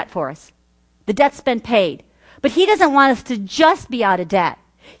paid the debt for us. The debt's been paid. But he doesn't want us to just be out of debt.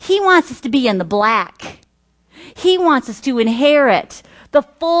 He wants us to be in the black. He wants us to inherit the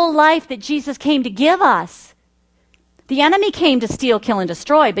full life that Jesus came to give us. The enemy came to steal, kill, and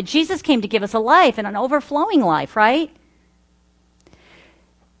destroy, but Jesus came to give us a life, and an overflowing life, right?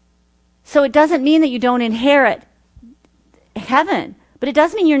 So it doesn't mean that you don't inherit heaven, but it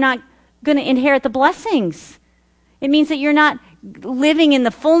does mean you're not going to inherit the blessings. It means that you're not living in the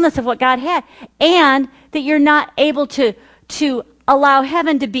fullness of what God had, and that you're not able to allow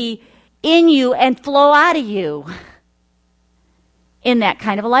heaven to be in you and flow out of you in that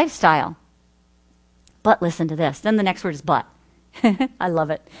kind of a lifestyle. But listen to this. Then the next word is but. I love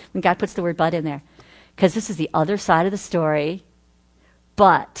it when God puts the word but in there, because this is the other side of the story.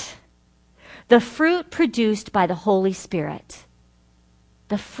 But the fruit produced by the Holy Spirit,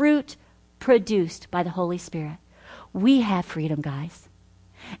 the fruit produced by the Holy Spirit. We have freedom, guys.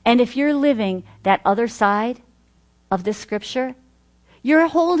 And if you're living that other side of this scripture, you're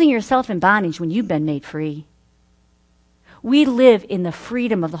holding yourself in bondage when you've been made free. We live in the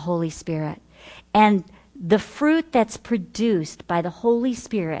freedom of the Holy Spirit. And the fruit that's produced by the Holy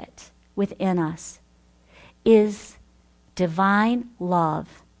Spirit within us is divine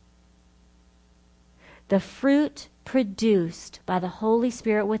love. The fruit produced by the Holy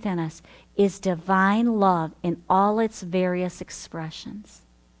Spirit within us is divine love in all its various expressions.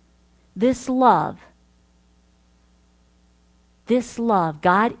 This love,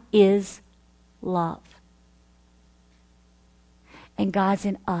 God is love. And God's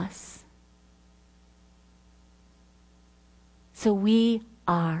in us. So we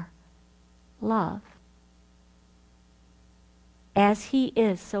are love. As He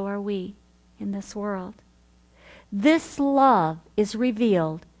is, so are we in this world. This love is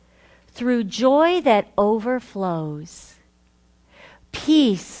revealed through joy that overflows,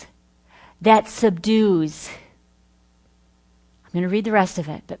 peace that subdues. I'm going to read the rest of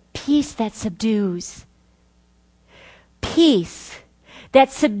it, but peace that subdues. Peace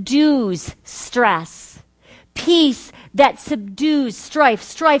that subdues stress. Peace that subdues strife.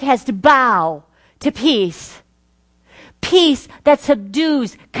 Strife has to bow to peace. Peace that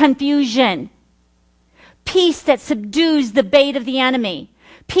subdues confusion. Peace that subdues the bait of the enemy.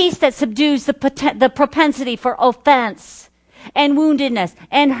 Peace that subdues the propensity for offense and woundedness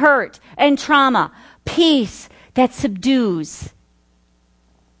and hurt and trauma. Peace that subdues.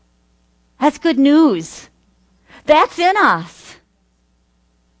 That's good news. That's in us.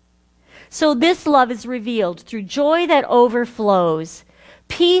 So this love is revealed through joy that overflows,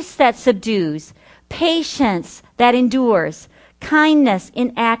 peace that subdues, patience that endures, kindness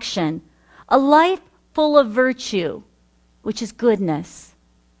in action, a life full of virtue, which is goodness,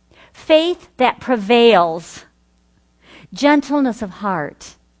 faith that prevails, gentleness of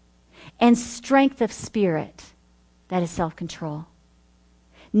heart, and strength of spirit, that is self-control.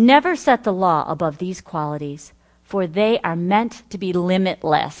 Never set the law above these qualities, for they are meant to be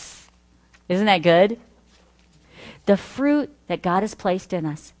limitless. Isn't that good? The fruit that God has placed in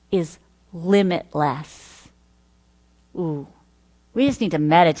us is limitless. Ooh, we just need to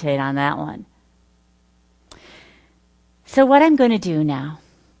meditate on that one. So what I'm going to do now,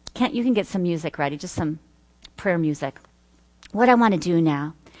 you can get some music ready, just some prayer music. What I want to do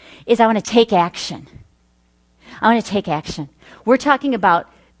now is I want to take action. I want to take action. We're talking about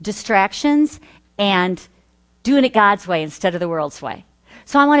distractions and doing it God's way instead of the world's way.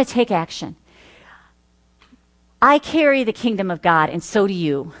 So I want to take action. I carry the kingdom of God, and so do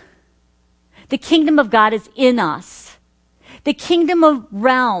you. The kingdom of God is in us. The kingdom of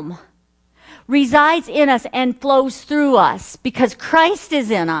realm resides in us and flows through us because Christ is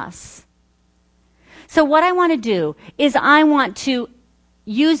in us. So what I want to do is I want to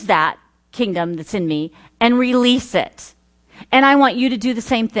use that kingdom that's in me and release it. And I want you to do the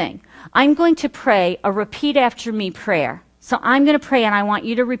same thing. I'm going to pray a repeat after me prayer. So I'm going to pray and I want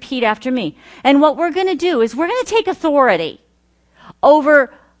you to repeat after me. And what we're going to do is we're going to take authority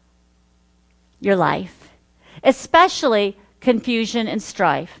over your life, especially confusion and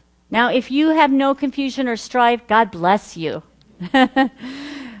strife. Now, if you have no confusion or strife, God bless you.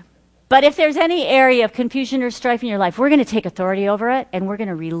 But if there's any area of confusion or strife in your life, we're going to take authority over it, and we're going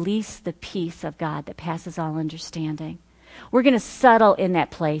to release the peace of God that passes all understanding. We're going to settle in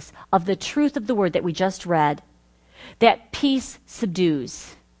that place of the truth of the word that we just read, that peace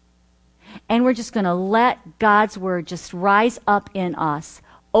subdues. And we're just going to let God's word just rise up in us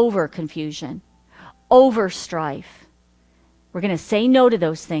over confusion, over strife. We're going to say no to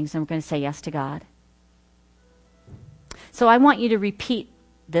those things, and we're going to say yes to God. So I want you to repeat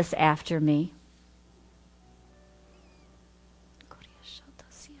this after me.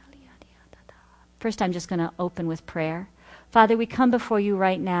 First, I'm just going to open with prayer. Father, we come before you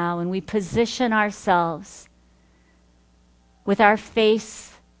right now, and we position ourselves with our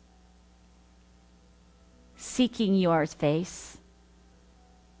face seeking your face,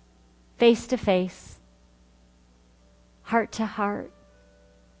 face to face, heart to heart,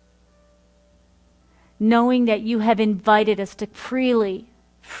 knowing that you have invited us to freely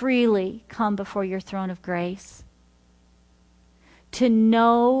come before your throne of grace, to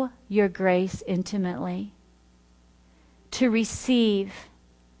know your grace intimately, to receive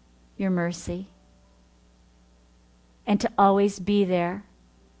your mercy, and to always be there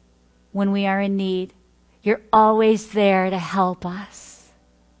when we are in need. You're always there to help us,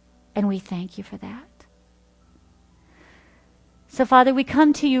 and we thank you for that. So, Father, we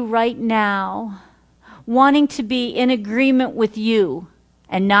come to you right now wanting to be in agreement with you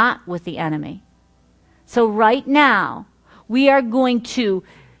and not with the enemy. So right now, we are going to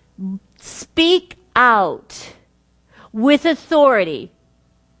speak out with authority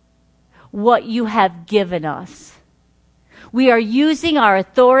what you have given us. We are using our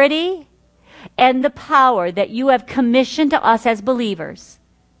authority and the power that you have commissioned to us as believers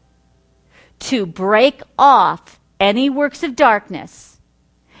to break off any works of darkness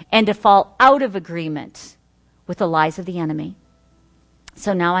and to fall out of agreement with the lies of the enemy.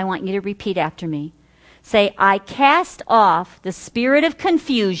 So now I want you to repeat after me. Say, I cast off the spirit of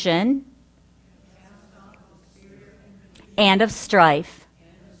confusion and of strife.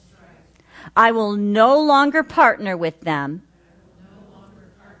 I will no longer partner with them.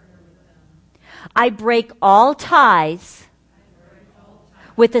 I break all ties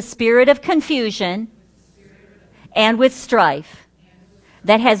with the spirit of confusion and with strife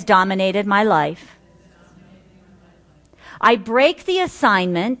that has dominated my life. I break the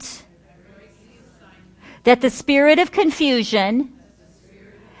assignment that the spirit of confusion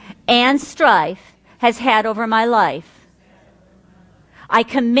and strife has had over my life. I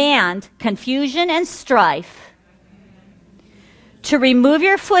command confusion and strife to remove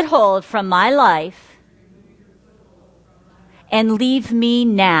your foothold from my life and leave me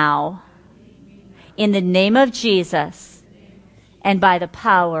now in the name of Jesus and by the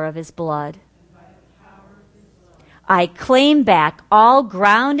power of his blood. I claim back all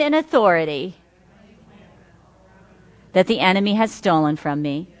ground and authority that the enemy has stolen from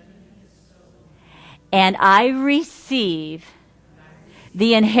me. And I receive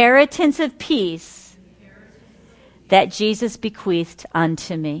the inheritance of peace that Jesus bequeathed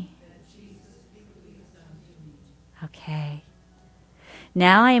unto me. Okay.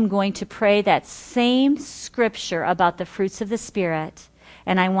 Now I am going to pray that same scripture about the fruits of the Spirit,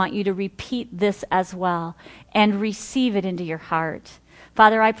 and I want you to repeat this as well and receive it into your heart.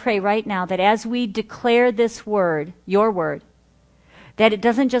 Father, I pray right now that as we declare this word, your word, that it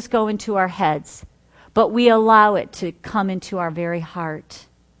doesn't just go into our heads, but we allow it to come into our very heart.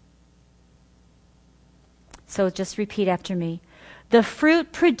 So just repeat after me. The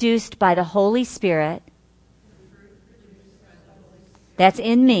fruit produced by the Holy Spirit that's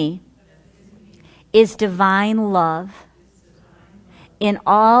in me is divine love in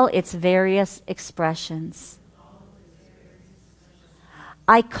all its various expressions.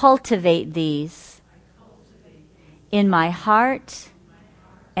 I cultivate these in my heart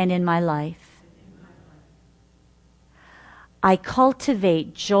and in my life. I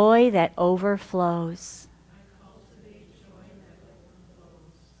cultivate joy that overflows,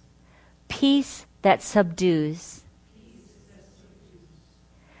 peace that subdues,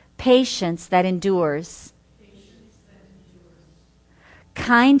 patience that endures,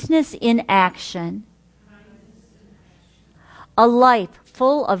 kindness in action, a life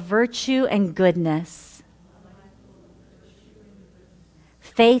full of virtue and goodness,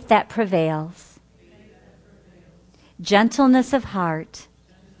 faith that prevails, gentleness of heart,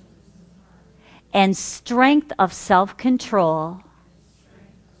 and strength of self-control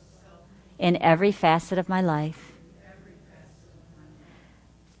in every facet of my life.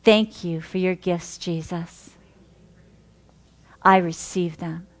 Thank you for your gifts, Jesus. I receive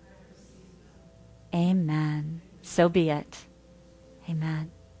them. Amen. So be it.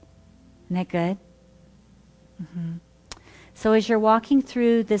 Amen. Isn't that good? Mm-hmm. So as you're walking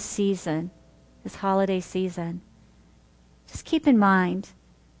through this season, this holiday season, just keep in mind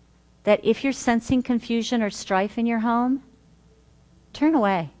that if you're sensing confusion or strife in your home, turn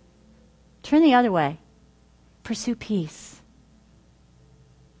away. Turn the other way. Pursue peace.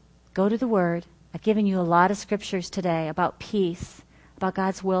 Go to the Word. I've given you a lot of scriptures today about peace, about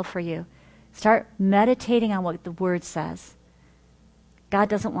God's will for you. Start meditating on what the Word says. God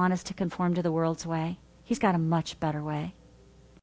doesn't want us to conform to the world's way. He's got a much better way.